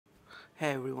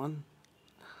Hey everyone,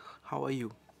 how are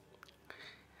you?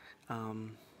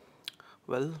 Um,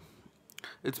 well,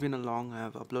 it's been a long.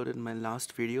 I've uploaded my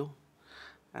last video,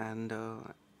 and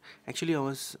actually, I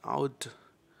was out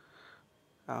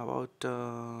about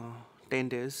 10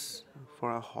 days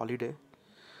for a holiday.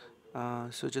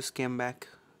 So just came back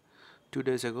 2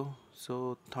 days ago.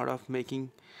 So thought of making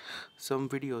some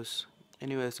videos.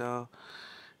 Anyways,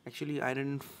 actually, I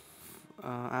didn't.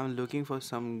 I'm looking for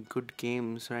some good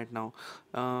games right now.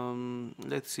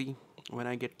 Let's see. When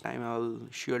I get time, I'll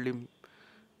surely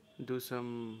do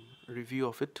some review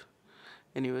of it.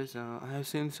 Anyways, I have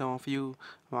seen some of you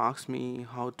ask me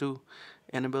how to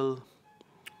enable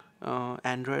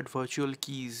Android virtual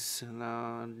keys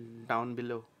down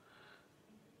below,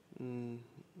 mm,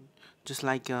 just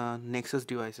like Nexus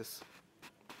devices.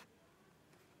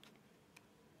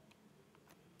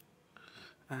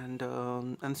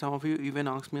 And some of you even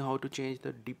asked me how to change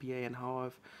the DPI and how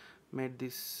I've made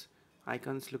these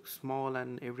icons look small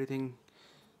and everything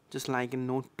just like in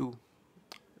Note 2.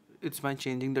 It's by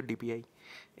changing the DPI.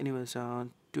 Anyways,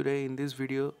 today in this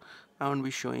video I won't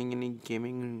be showing any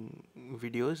gaming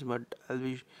videos, but I'll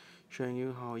be showing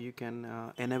you how you can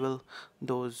enable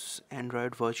those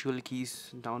Android virtual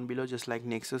keys down below, just like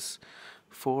Nexus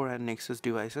 4 and Nexus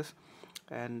devices.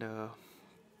 And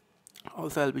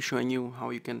also I'll be showing you how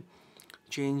you can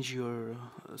change your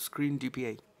screen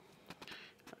DPI.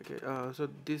 Okay, so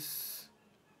this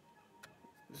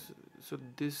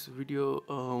video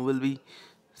will be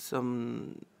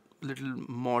some little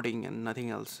modding and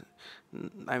nothing else.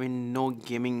 I mean, no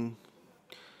gaming.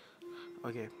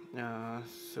 Okay,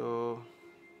 so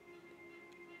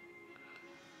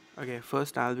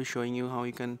first I'll be showing you how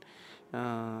you can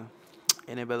uh,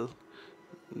 enable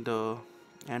the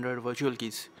Android virtual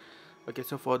keys. Okay,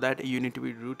 so for that you need to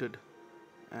be rooted,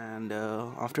 and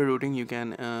after rooting you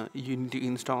need to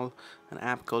install an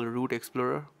app called Root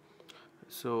Explorer.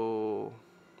 So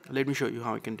let me show you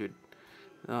how you can do it.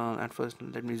 At first,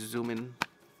 let me zoom in.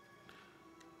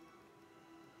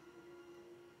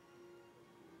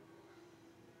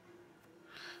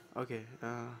 Okay,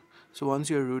 so once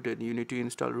you're rooted, you need to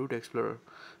install Root Explorer.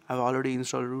 I've already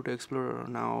installed Root Explorer.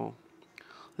 Now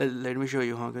let me show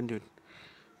you how I can do it.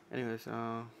 Anyways,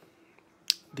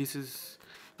 this is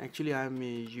actually I'm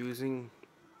using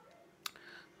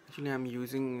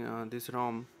this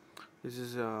ROM. This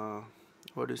is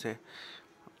what do you say,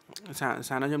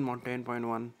 Cyanogen Mod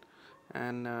 10.1,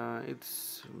 and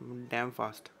it's damn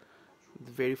fast,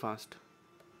 very fast.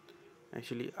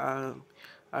 Actually,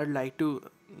 I'd like to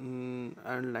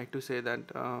say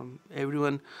that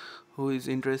everyone who is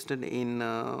interested in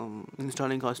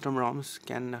installing custom ROMs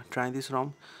can try this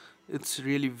ROM. It's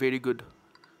really very good.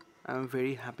 I'm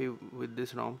very happy with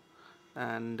this ROM,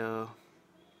 and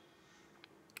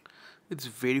it's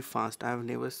very fast. I've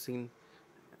never seen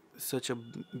such a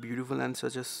beautiful and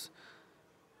such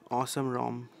awesome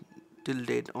ROM till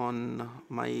date on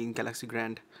my Galaxy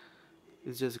Grand.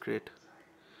 It's just great.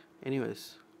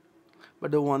 Anyways, but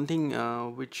the one thing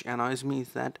which annoys me is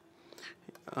that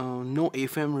no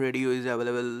FM radio is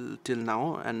available till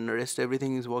now, and rest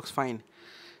everything is works fine.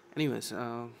 Anyways,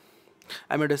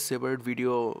 I made a separate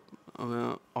video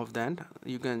of that.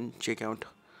 You can check out.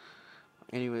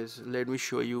 Anyways, let me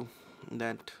show you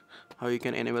that how you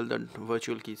can enable the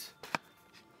virtual keys.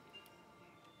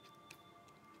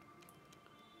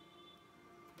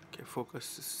 Okay,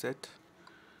 focus is set.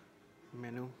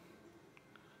 Menu.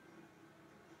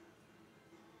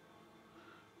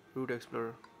 Root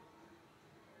Explorer.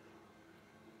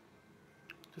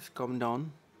 Just come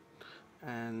down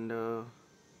and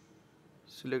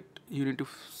select. You need to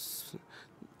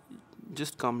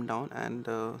just come down and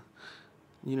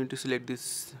you need to select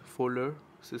this folder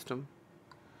system.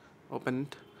 Open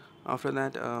it. After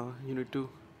that, you need to.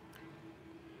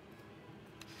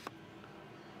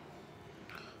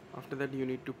 After that, you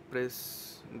need to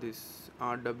press this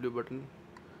RW button.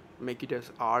 Make it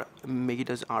as R. Make it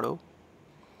as RO.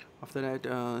 After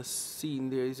that, see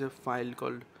there is a file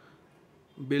called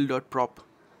build.prop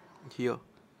here.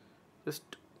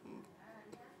 Just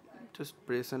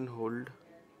press and hold,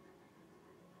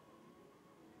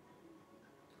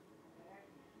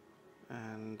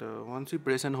 and once you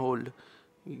press and hold,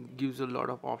 it gives a lot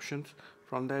of options.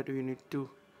 From that, you need to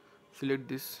select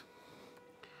this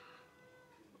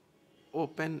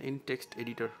open in text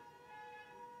editor.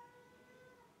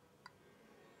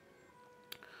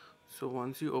 So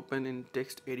once you open in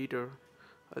text editor,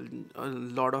 a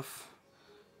lot of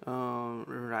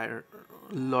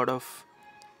lot of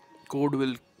code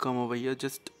will come over here.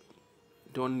 Just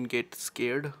don't get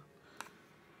scared.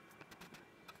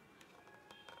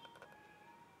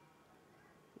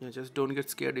 Yeah, just don't get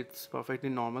scared, it's perfectly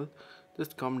normal.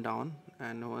 Just come down,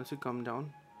 and once you come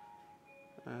down,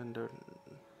 and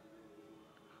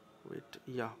wait,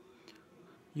 yeah,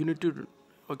 you need to,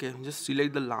 okay, just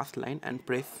select the last line and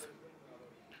press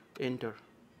enter.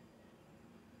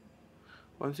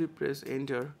 Once you press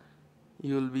enter,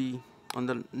 you will be on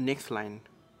the next line.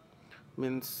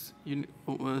 Means you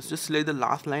just select the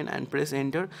last line and press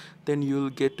enter, then you will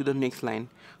get to the next line.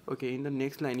 Okay, in the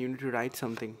next line you need to write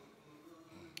something.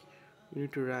 You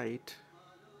need to write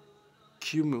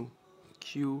QEMU,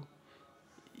 Q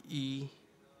E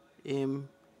M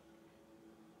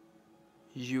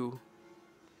U,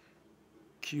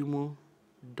 QEMU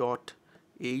dot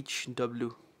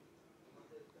HW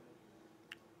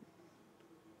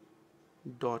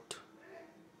dot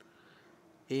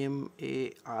MAINKEYS,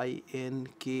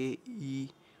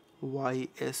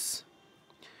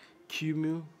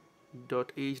 QEMU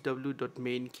dot HW dot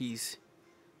main keys,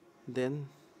 then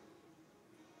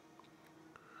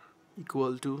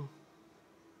equal to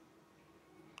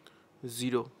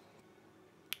 0.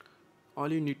 All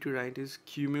you need to write is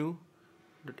QEMU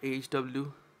dot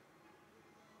HW,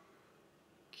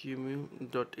 QEMU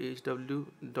dot HW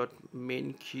dot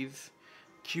main keys,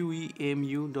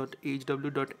 QEMU dot HW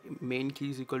dot main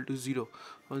keys equal to 0.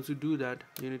 Once you do that,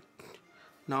 you need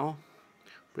now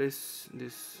press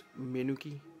this menu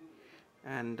key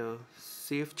and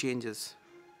save changes.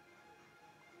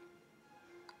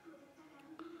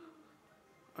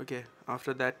 Okay,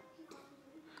 after that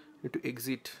you need to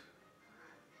exit.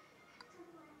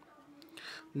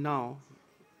 Now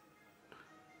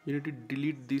you need to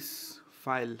delete this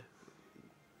file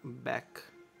back.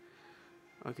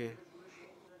 Okay,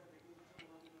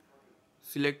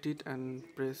 select it and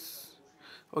press.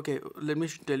 Okay, let me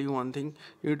tell you one thing.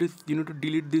 You need to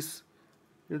delete this.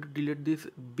 You need to delete this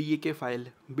BAK file,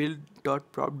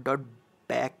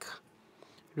 build.prop.back.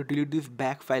 You delete this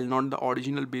back file, not the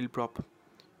original build prop.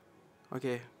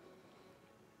 Okay,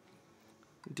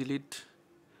 delete.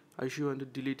 Are you sure you want to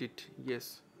delete it?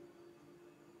 Yes.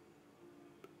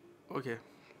 Okay,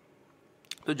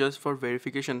 so just for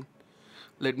verification,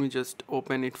 let me just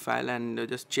open it file and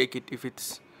just check it if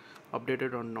it's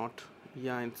updated or not.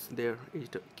 Yeah, it's there. It's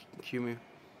the QEMU.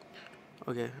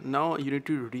 Okay, now you need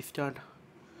to restart.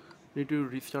 Need to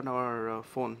restart our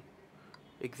phone.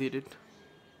 Exit it.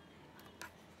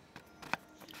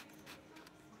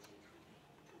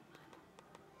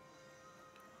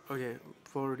 Okay,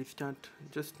 for restart,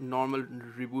 just normal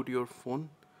reboot your phone.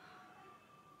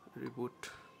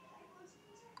 Reboot.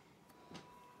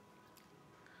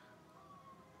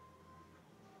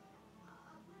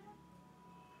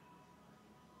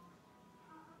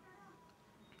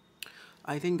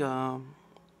 I think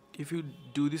if you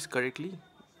do this correctly,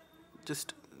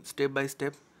 just step by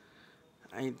step,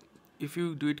 I if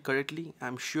you do it correctly,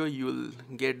 I'm sure you'll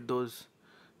get those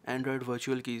Android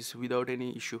virtual keys without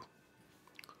any issue.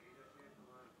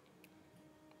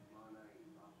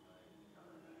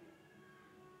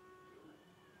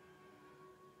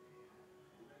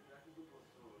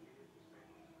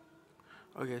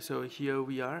 Okay, so here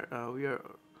we are. We are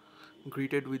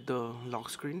greeted with the lock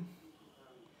screen.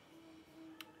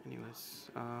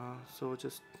 Anyways, so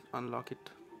just unlock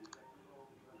it,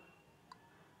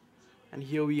 and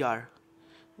here we are.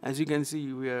 As you can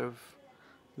see, we have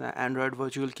the Android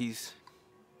virtual keys,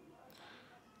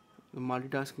 the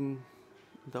multitasking,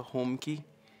 the home key,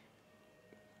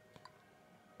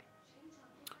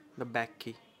 the back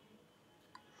key.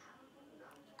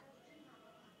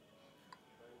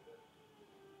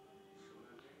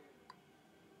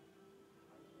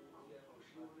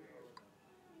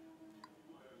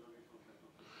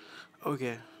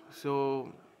 Okay,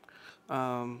 so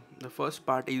the first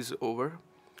part is over.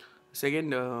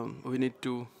 Second, we need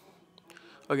to.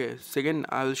 Okay, second,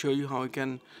 I'll show you how you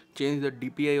can change the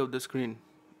DPI of the screen.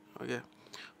 Okay,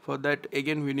 for that,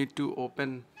 again, we need to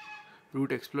open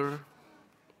Root Explorer.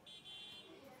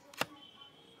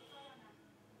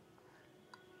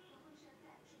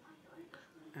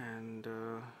 And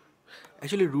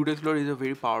actually, Root Explorer is a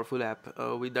very powerful app.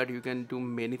 With that, you can do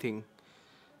many things.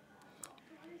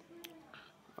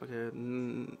 Okay,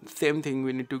 same thing,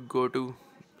 we need to go to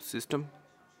System.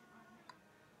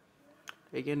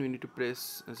 Again, we need to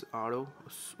press as arrow.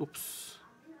 Oops.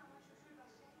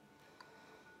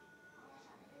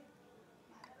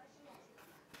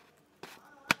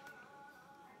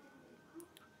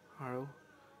 Arrow.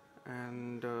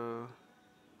 And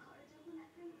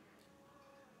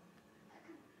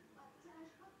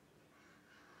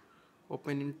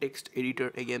open in text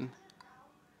editor again.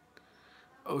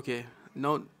 Okay,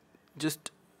 now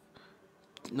just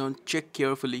now check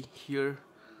carefully here.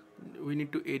 we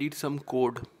need to edit some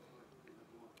code.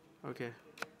 Okay.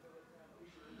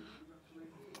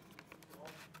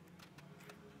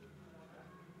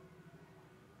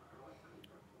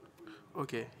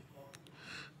 Okay.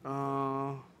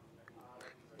 uh,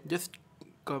 just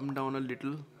come down a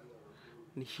little,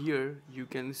 and here you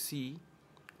can see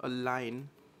a line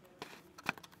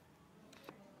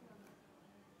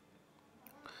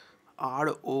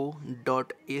ro.sf.lcd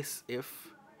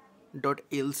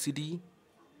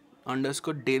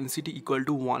underscore density equal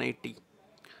to 180.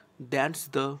 That's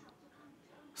the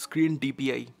screen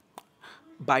DPI.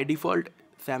 By default,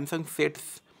 Samsung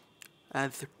sets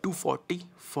as 240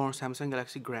 for Samsung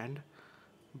Galaxy Grand,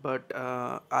 but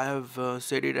I have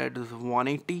set it at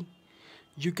 180.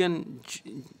 You can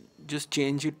just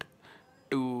change it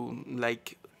to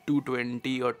like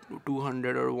 220 or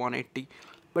 200 or 180,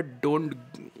 but don't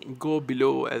go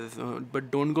below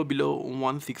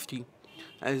 160,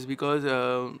 as because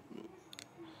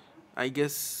I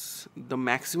guess the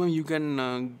maximum you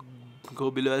can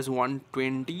go below is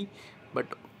 120, but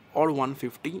or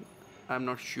 150. I'm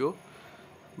not sure,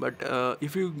 but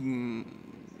if you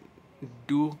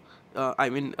do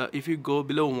if you go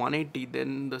below 180,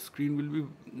 then the screen will be,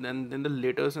 then the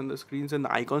letters and the screens and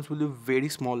the icons will be very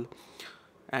small,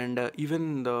 and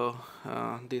even the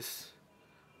this,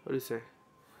 what do you say,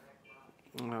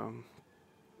 um,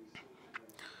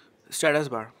 status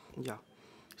bar, yeah,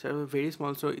 so very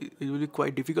small, so it will be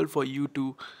quite difficult for you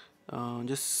to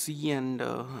just see and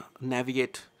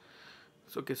navigate.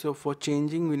 So okay, so for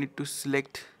changing we need to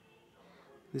select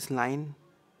this line.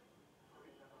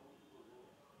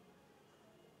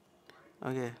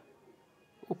 Okay.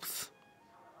 Oops.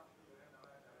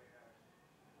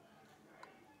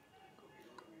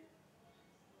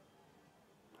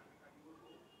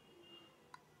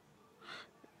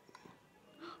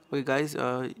 Okay guys,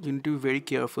 you need to be very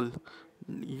careful.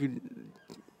 You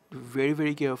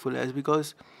very careful, as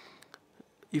because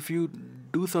if you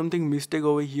do something mistake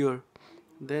over here,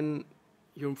 then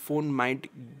your phone might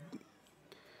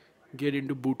get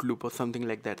into boot loop or something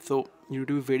like that. So you need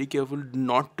to be very careful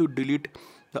not to delete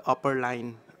the upper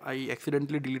line. I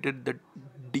accidentally deleted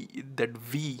that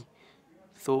V,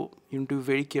 so you need to be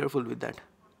very careful with that.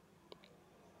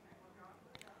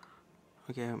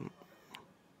 Okay.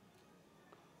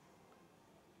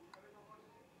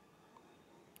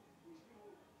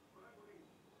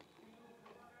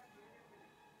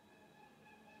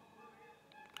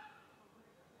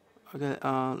 Okay,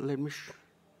 let me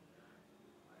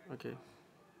okay,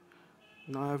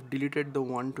 now I've deleted the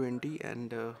 120,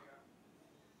 and let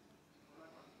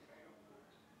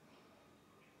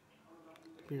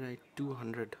me write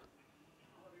 200.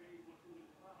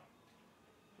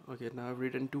 Okay, now I've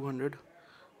written 200.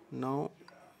 Now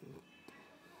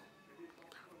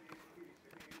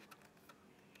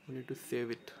we need to save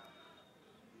it.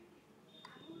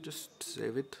 Just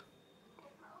save it.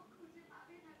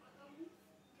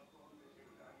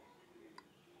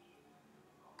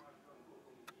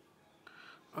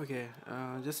 Okay,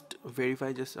 just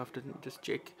verify, just after, just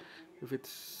check if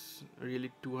it's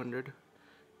really 200.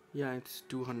 Yeah, it's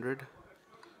 200.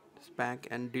 Just back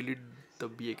and delete the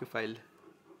BAK file.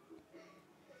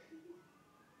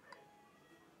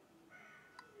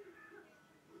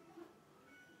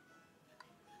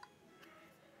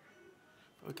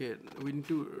 Okay, we need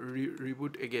to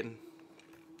reboot again.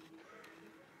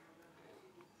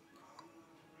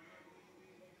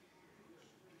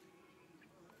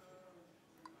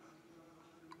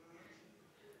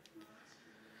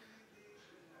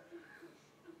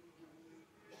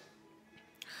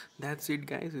 That's it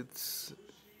guys, it's,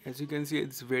 as you can see,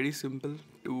 it's very simple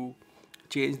to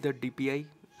change the DPI.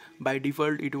 By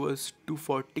default it was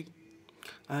 240.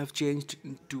 I have changed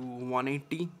to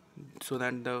 180 so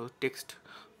that the text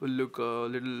will look a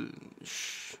little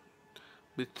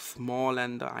bit small,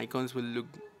 and the icons will look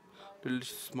little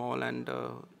small, and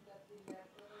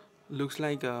looks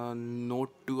like a note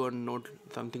 2 or note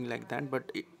something like that,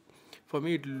 but for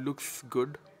me it looks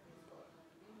good.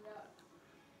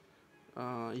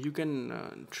 You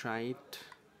can try it.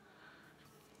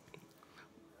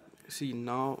 See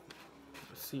now,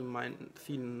 see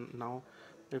now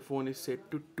my phone is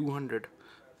set to 200.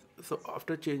 So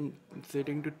after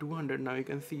setting to 200, now you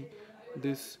can see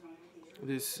this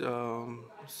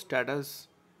status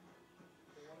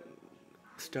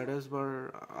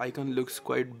bar icon looks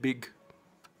quite big.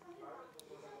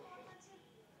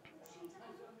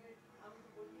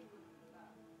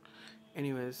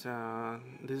 Anyways,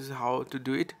 this is how to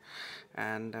do it,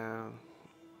 and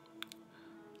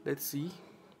let's see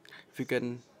if you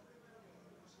can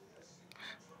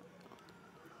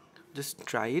just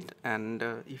try it, and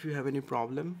if you have any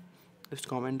problem, just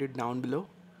comment it down below.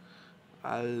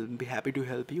 I'll be happy to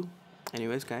help you.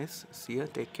 Anyways guys, see ya,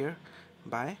 take care,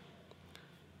 bye,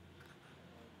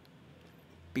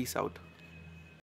 peace out.